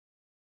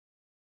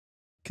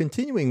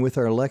Continuing with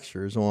our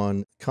lectures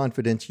on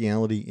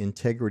confidentiality,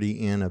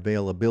 integrity, and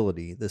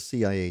availability, the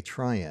CIA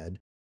Triad,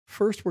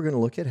 first we're going to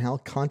look at how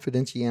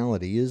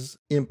confidentiality is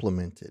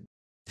implemented.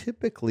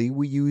 Typically,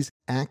 we use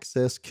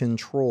access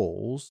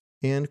controls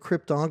and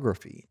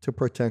cryptography to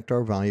protect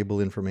our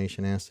valuable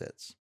information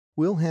assets.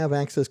 We'll have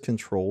access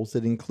controls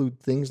that include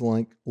things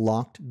like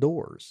locked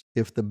doors.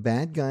 If the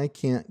bad guy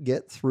can't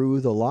get through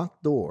the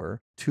locked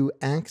door to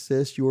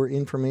access your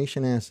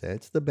information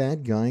assets, the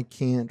bad guy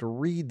can't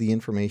read the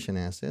information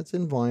assets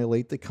and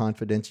violate the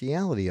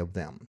confidentiality of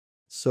them.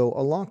 So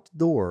a locked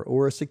door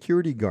or a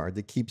security guard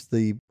that keeps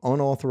the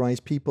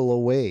unauthorized people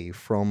away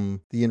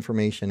from the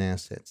information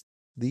assets.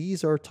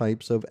 These are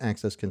types of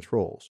access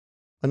controls.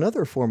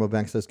 Another form of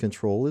access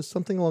control is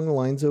something along the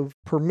lines of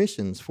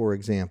permissions, for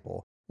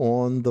example,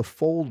 on the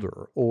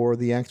folder or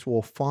the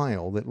actual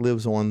file that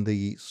lives on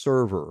the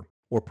server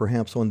or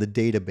perhaps on the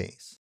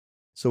database.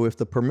 So if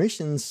the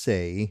permissions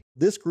say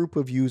this group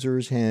of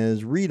users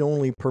has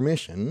read-only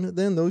permission,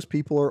 then those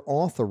people are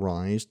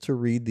authorized to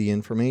read the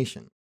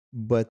information.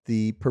 But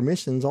the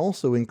permissions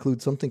also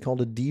include something called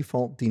a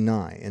default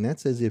deny, and that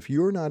says if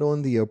you're not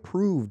on the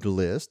approved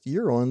list,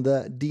 you're on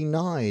the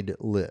denied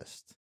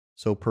list.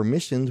 So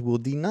permissions will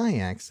deny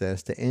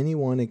access to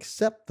anyone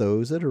except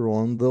those that are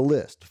on the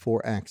list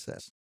for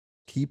access,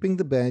 keeping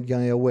the bad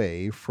guy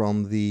away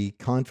from the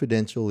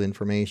confidential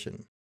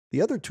information.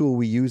 The other tool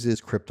we use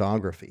is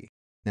cryptography.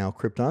 Now,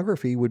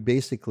 cryptography would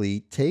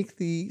basically take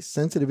the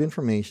sensitive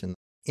information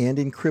and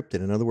encrypt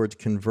it. In other words,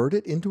 convert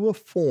it into a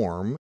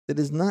form that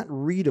is not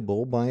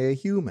readable by a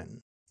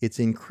human. It's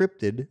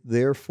encrypted,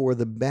 therefore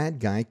the bad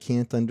guy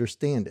can't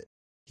understand it.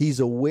 He's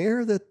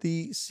aware that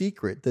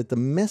the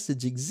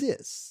message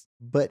exists,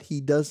 but he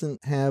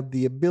doesn't have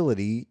the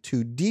ability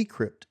to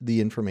decrypt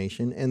the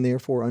information and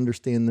therefore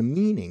understand the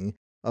meaning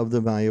of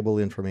the valuable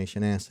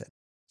information asset.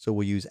 So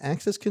we'll use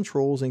access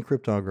controls and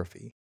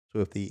cryptography. So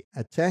if the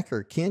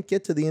attacker can't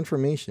get to the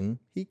information,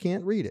 he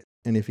can't read it.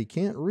 And if he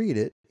can't read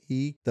it,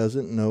 he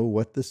doesn't know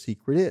what the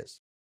secret is.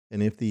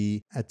 And if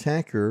the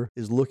attacker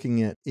is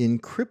looking at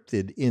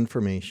encrypted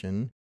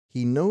information,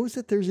 he knows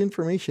that there's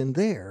information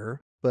there,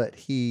 but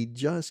he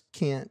just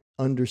can't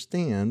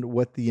understand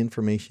what the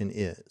information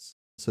is.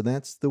 So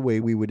that's the way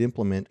we would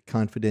implement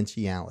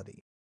confidentiality.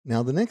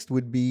 Now, the next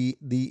would be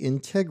the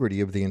integrity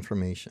of the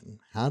information.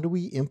 How do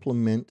we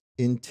implement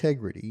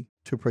integrity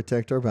to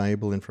protect our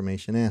valuable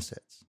information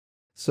assets?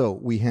 So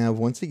we have,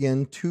 once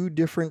again, two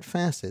different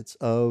facets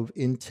of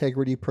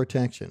integrity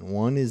protection.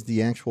 One is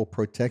the actual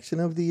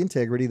protection of the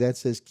integrity that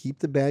says keep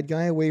the bad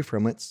guy away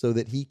from it so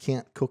that he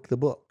can't cook the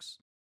books.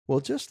 Well,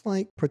 just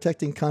like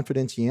protecting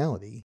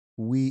confidentiality,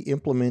 we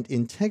implement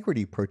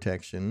integrity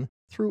protection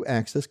through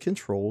access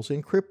controls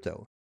in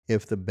crypto.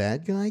 If the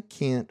bad guy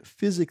can't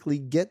physically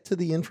get to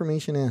the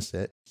information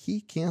asset, he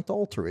can't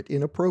alter it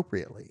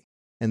inappropriately,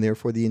 and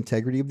therefore the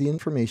integrity of the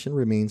information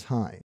remains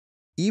high.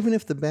 Even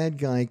if the bad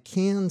guy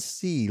can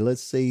see,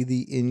 let's say,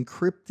 the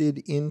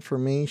encrypted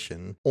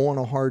information on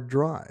a hard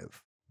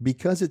drive,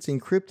 because it's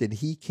encrypted,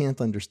 he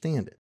can't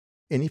understand it.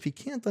 And if he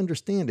can't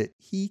understand it,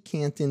 he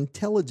can't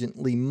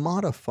intelligently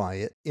modify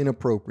it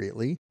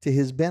inappropriately to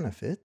his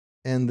benefit,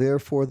 and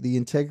therefore the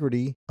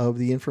integrity of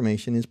the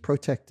information is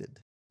protected.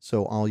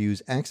 So I'll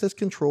use access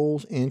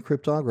controls and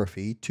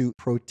cryptography to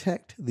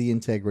protect the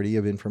integrity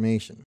of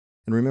information.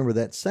 And remember,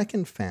 that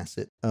second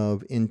facet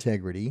of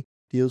integrity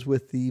deals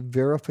with the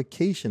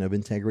verification of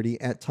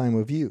integrity at time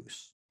of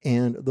use.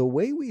 And the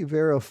way we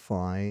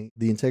verify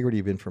the integrity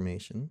of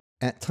information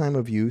at time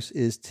of use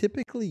is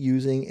typically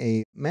using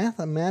a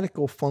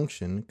mathematical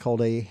function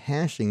called a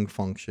hashing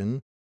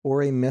function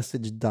or a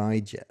message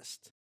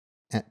digest.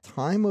 At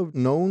time of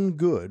known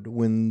good,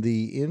 when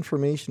the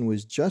information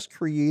was just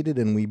created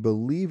and we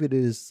believe it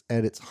is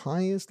at its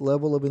highest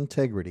level of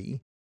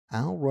integrity,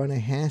 I'll run a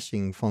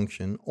hashing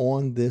function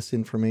on this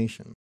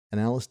information. And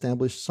I'll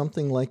establish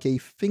something like a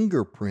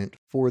fingerprint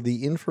for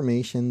the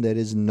information that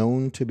is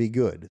known to be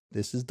good.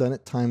 This is done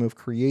at time of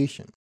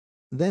creation.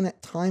 Then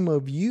at time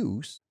of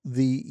use,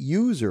 the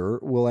user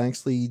will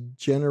actually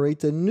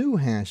generate a new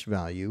hash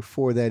value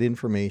for that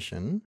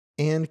information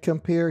and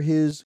compare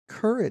his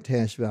current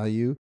hash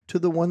value to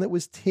the one that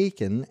was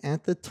taken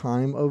at the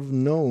time of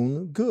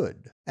known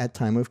good, at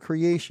time of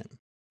creation.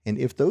 And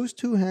if those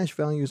two hash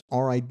values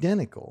are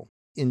identical,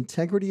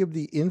 integrity of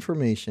the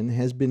information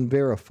has been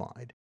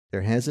verified.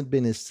 There hasn't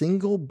been a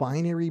single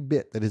binary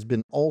bit that has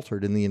been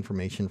altered in the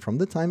information from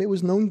the time it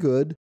was known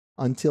good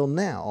until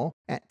now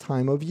at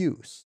time of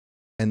use.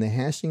 And the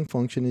hashing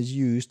function is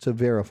used to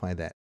verify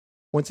that.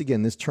 Once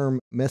again, this term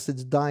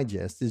message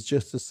digest is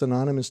just a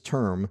synonymous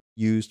term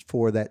used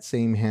for that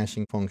same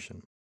hashing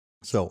function.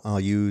 So I'll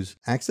use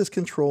access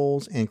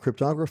controls and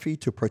cryptography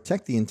to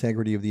protect the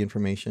integrity of the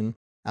information.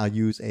 I'll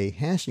use a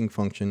hashing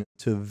function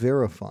to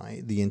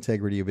verify the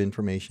integrity of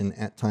information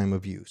at time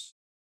of use.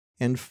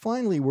 And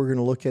finally, we're going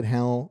to look at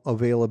how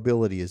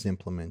availability is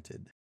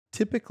implemented.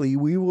 Typically,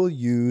 we will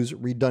use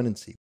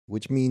redundancy,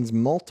 which means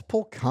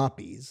multiple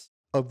copies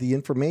of the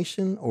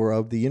information or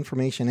of the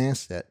information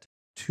asset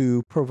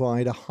to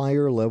provide a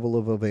higher level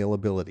of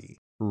availability.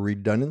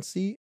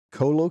 redundancy,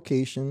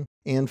 co-location,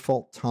 and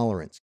fault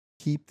tolerance.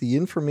 Keep the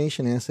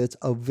information assets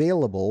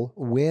available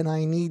when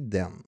I need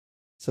them.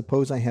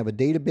 Suppose I have a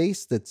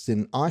database that's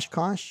in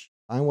Oshkosh.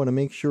 I want to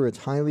make sure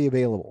it's highly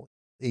available.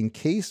 In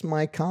case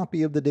my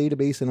copy of the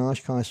database in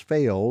Oshkosh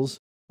fails,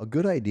 a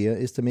good idea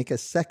is to make a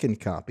second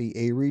copy,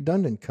 a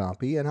redundant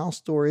copy, and I'll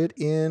store it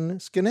in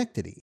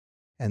Schenectady.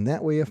 And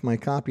that way, if my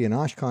copy in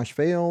Oshkosh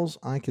fails,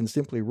 I can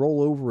simply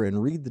roll over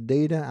and read the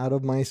data out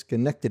of my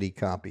Schenectady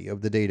copy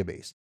of the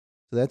database.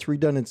 So that's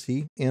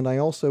redundancy. And I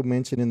also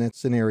mentioned in that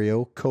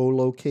scenario,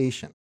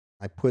 co-location.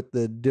 I put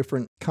the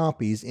different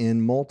copies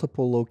in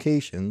multiple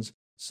locations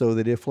so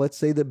that if, let's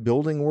say, the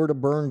building were to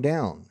burn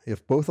down,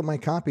 if both of my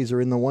copies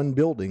are in the one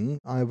building,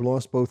 I've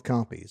lost both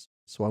copies.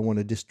 So I want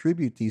to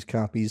distribute these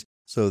copies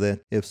so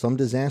that if some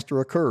disaster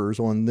occurs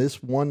on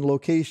this one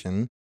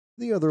location,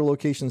 the other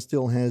location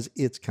still has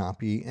its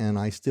copy and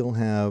I still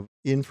have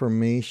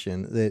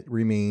information that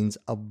remains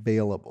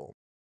available.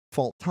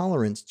 Fault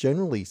tolerance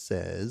generally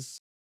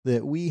says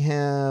that we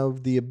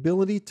have the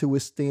ability to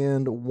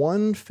withstand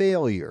one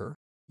failure,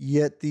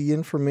 yet the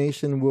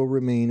information will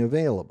remain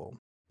available.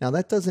 Now,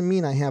 that doesn't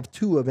mean I have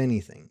two of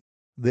anything.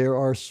 There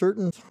are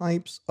certain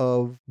types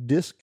of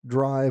disk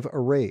drive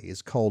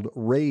arrays called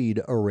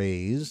RAID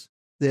arrays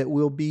that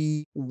will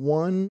be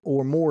one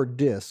or more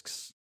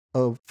disks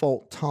of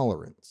fault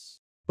tolerance,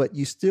 but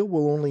you still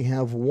will only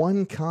have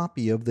one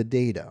copy of the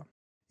data.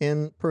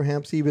 And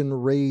perhaps even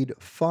RAID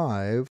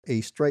 5,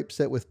 a stripe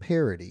set with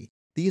parity.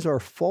 These are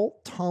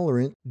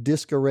fault-tolerant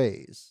disk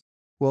arrays.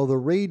 Well, the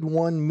RAID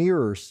 1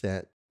 mirror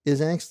set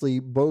is actually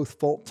both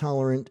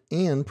fault-tolerant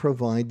and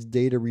provides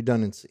data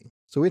redundancy.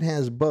 So it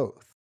has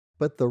both.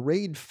 But the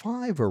RAID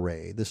 5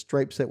 array, the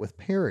stripe set with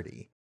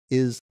parity,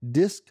 is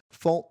disk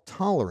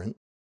fault-tolerant.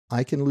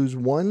 I can lose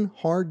one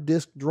hard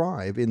disk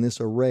drive in this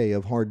array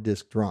of hard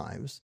disk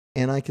drives,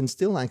 and I can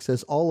still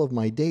access all of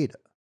my data.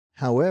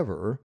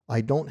 However, I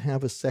don't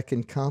have a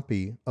second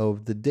copy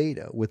of the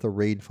data with a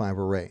RAID 5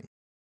 array.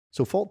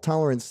 So fault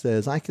tolerance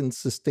says I can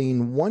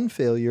sustain one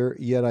failure,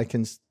 yet I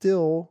can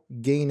still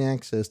gain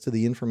access to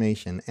the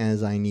information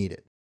as I need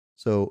it.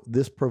 So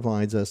this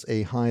provides us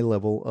a high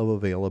level of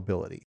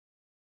availability.